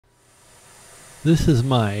This is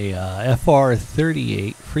my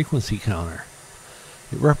FR38 frequency counter.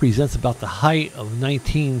 It represents about the height of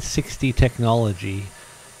 1960 technology,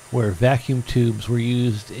 where vacuum tubes were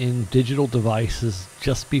used in digital devices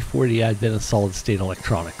just before the advent of solid-state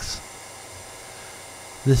electronics.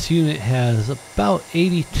 This unit has about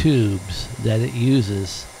 80 tubes that it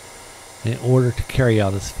uses in order to carry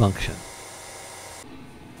out its function.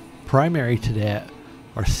 Primary to that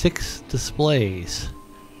are 6 displays.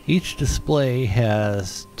 Each display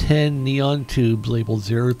has 10 neon tubes labeled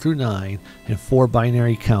 0 through 9 and 4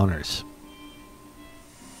 binary counters.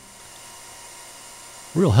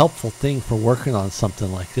 Real helpful thing for working on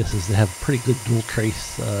something like this is to have a pretty good dual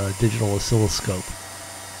trace digital oscilloscope.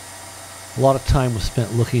 A lot of time was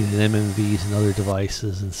spent looking at MMVs and other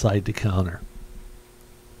devices inside the counter.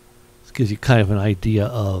 This gives you kind of an idea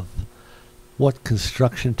of what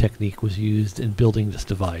construction technique was used in building this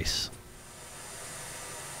device.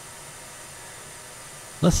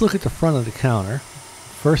 Let's look at the front of the counter.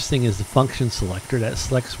 First thing is the function selector that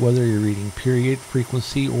selects whether you're reading period,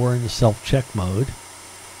 frequency, or in the self-check mode.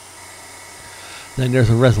 Then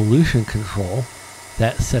there's a resolution control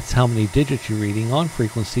that sets how many digits you're reading on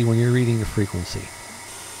frequency when you're reading the frequency.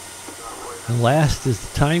 And last is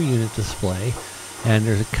the time unit display, and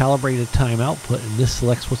there's a calibrated time output, and this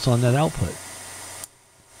selects what's on that output.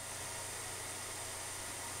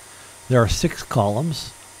 There are 6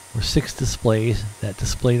 columns, or 6 displays that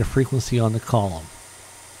display the frequency on the column.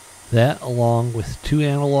 That, along with 2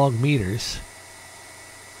 analog meters,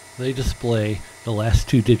 they display the last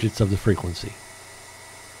 2 digits of the frequency.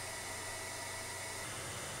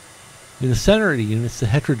 In the center of the unit is the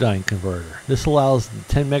heterodyne converter. This allows the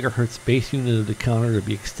 10 MHz base unit of the counter to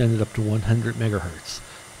be extended up to 100 MHz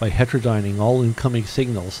by heterodyning all incoming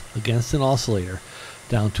signals against an oscillator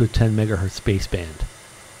down to a 10 MHz baseband.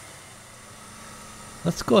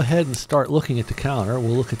 Let's go ahead and start looking at the counter.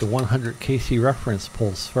 We'll look at the 100 kc reference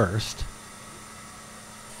pulse first.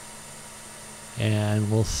 And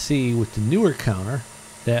we'll see with the newer counter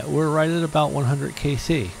that we're right at about 100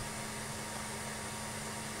 kc.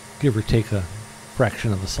 Give or take a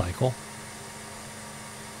fraction of a cycle.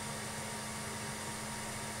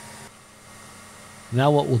 Now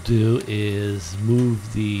what we'll do is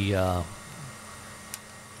move the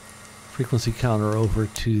frequency counter over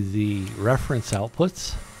to the reference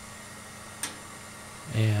outputs,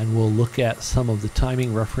 and we'll look at some of the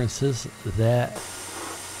timing references that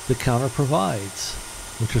the counter provides,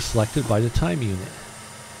 which are selected by the time unit.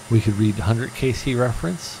 We could read the 100 kc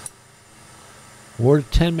reference or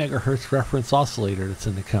the 10 MHz reference oscillator that's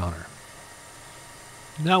in the counter.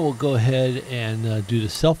 Now we'll go ahead and do the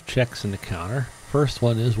self checks in the counter. First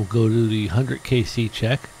one is we'll go to the 100 kc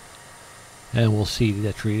check, and we'll see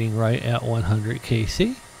that's reading right at 100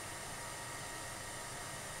 kc.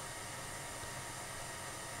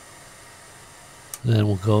 Then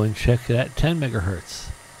we'll go and check it at 10 MHz.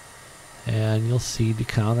 And you'll see the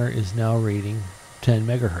counter is now reading 10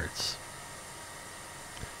 MHz.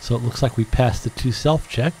 So it looks like we passed the 2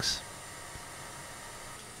 self-checks.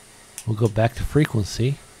 We'll go back to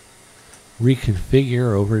frequency,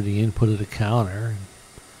 reconfigure over the input of the counter,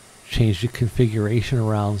 change the configuration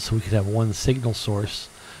around so we could have one signal source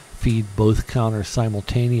feed both counters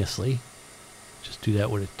simultaneously. Just do that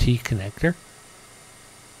with a T connector.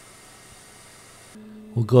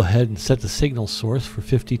 We'll go ahead and set the signal source for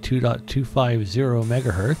 52.250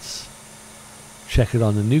 megahertz. Check it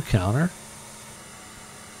on the new counter.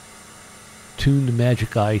 Tune the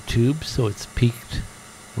magic eye tube so it's peaked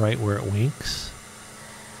right where it winks.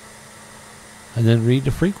 And then read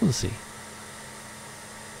the frequency.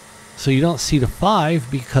 So you don't see the 5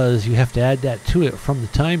 because you have to add that to it from the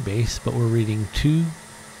time base, but we're reading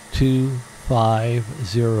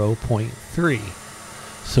 2250.3.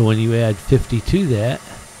 So when you add 50 to that,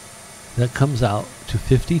 that comes out to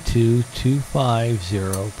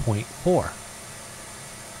 52250.4.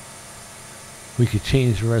 We could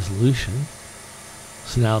change the resolution.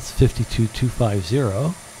 So now it's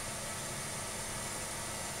 52250.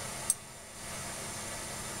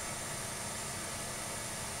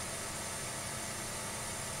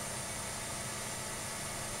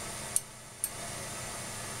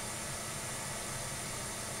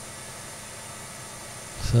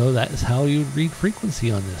 So that is how you would read frequency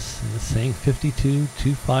on this. And it's saying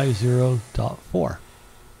 52250.4.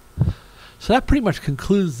 So that pretty much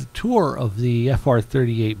concludes the tour of the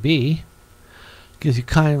FR38B. Gives you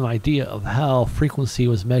kind of an idea of how frequency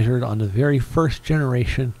was measured on the very first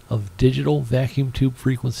generation of digital vacuum tube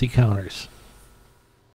frequency counters.